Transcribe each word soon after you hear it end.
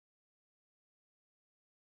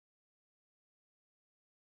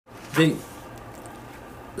The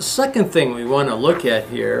second thing we want to look at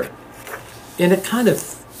here, and it kind of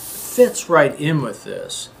fits right in with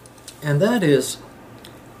this, and that is,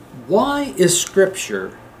 why is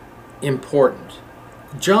Scripture important?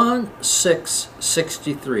 John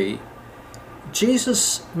 6:63,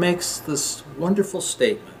 Jesus makes this wonderful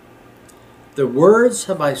statement. The words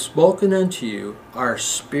have I spoken unto you are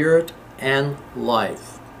spirit and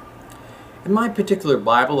life. In my particular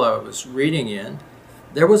Bible I was reading in,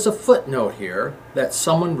 there was a footnote here that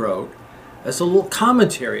someone wrote as a little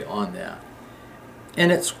commentary on that.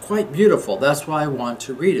 And it's quite beautiful. That's why I want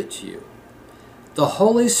to read it to you. The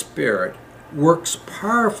Holy Spirit works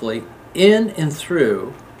powerfully in and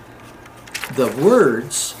through the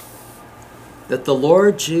words that the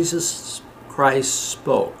Lord Jesus Christ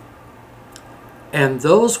spoke. And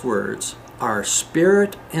those words are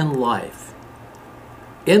spirit and life,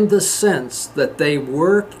 in the sense that they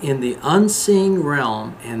work in the unseen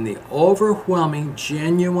realm and the overwhelming,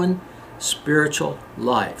 genuine spiritual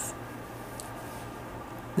life.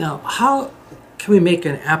 Now, how can we make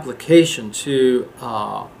an application to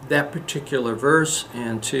that particular verse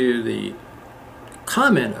and to the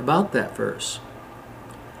comment about that verse?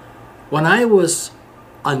 When I was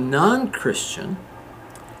a non-Christian,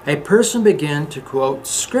 a person began to quote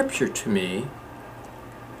Scripture to me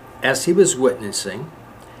as he was witnessing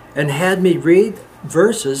and had me read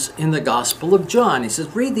verses in the Gospel of John. He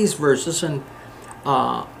says, read these verses and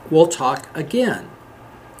we'll talk again.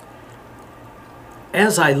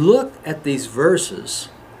 As I looked at these verses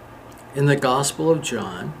in the Gospel of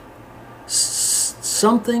John,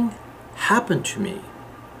 something happened to me.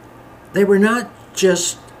 They were not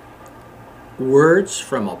just words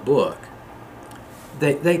from a book.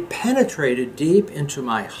 They penetrated deep into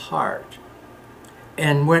my heart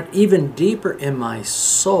and went even deeper in my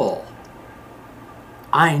soul.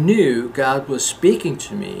 I knew God was speaking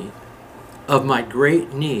to me of my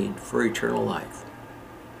great need for eternal life.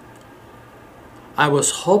 I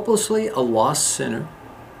was hopelessly a lost sinner,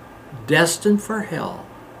 destined for hell,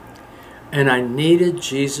 and I needed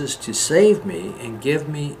Jesus to save me and give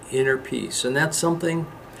me inner peace. And that's something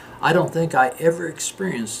I don't think I ever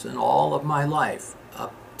experienced in all of my life.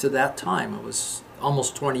 Up to that time, I was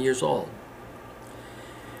almost 20 years old.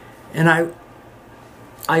 And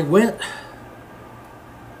I went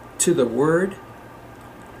to the Word,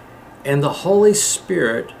 and the Holy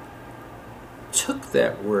Spirit took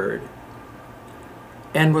that Word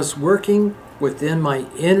and was working within my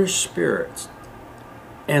inner spirit,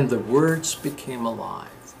 and the words became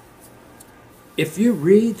alive. If you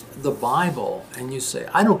read the Bible and you say,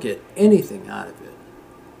 I don't get anything out of it,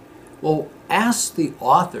 well, ask the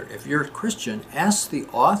author. If you're a Christian, ask the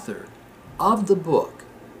author of the book,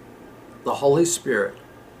 the Holy Spirit,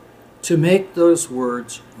 to make those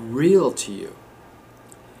words real to you.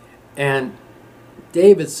 And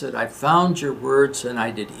David said, I found your words and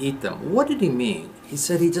I did eat them. What did he mean? He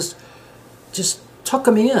said he just took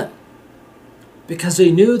them in, because he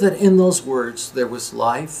knew that in those words there was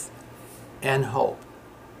life and hope.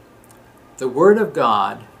 The Word of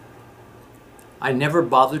God, I never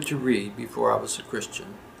bothered to read before I was a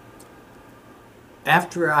Christian.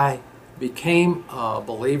 After I became a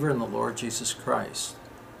believer in the Lord Jesus Christ,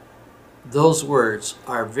 those words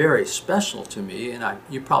are very special to me, and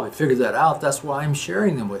you probably figured that out. That's why I'm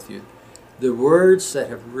sharing them with you. The words that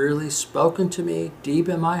have really spoken to me deep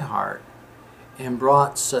in my heart and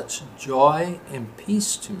brought such joy and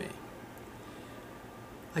peace to me.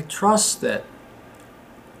 I trust that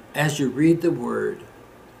as you read the Word,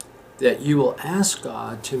 that you will ask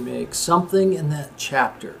God to make something in that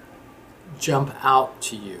chapter jump out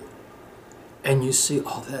to you. And you see,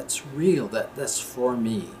 oh, that's real, that's for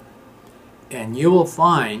me. And you will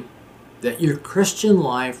find that your Christian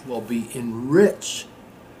life will be enriched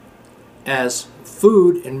as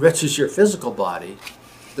food enriches your physical body.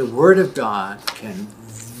 The Word of God can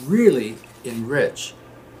really enrich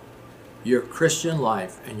your Christian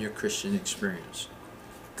life and your Christian experience.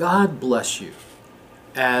 God bless you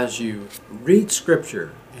as you read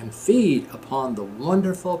Scripture and feed upon the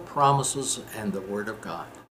wonderful promises and the Word of God.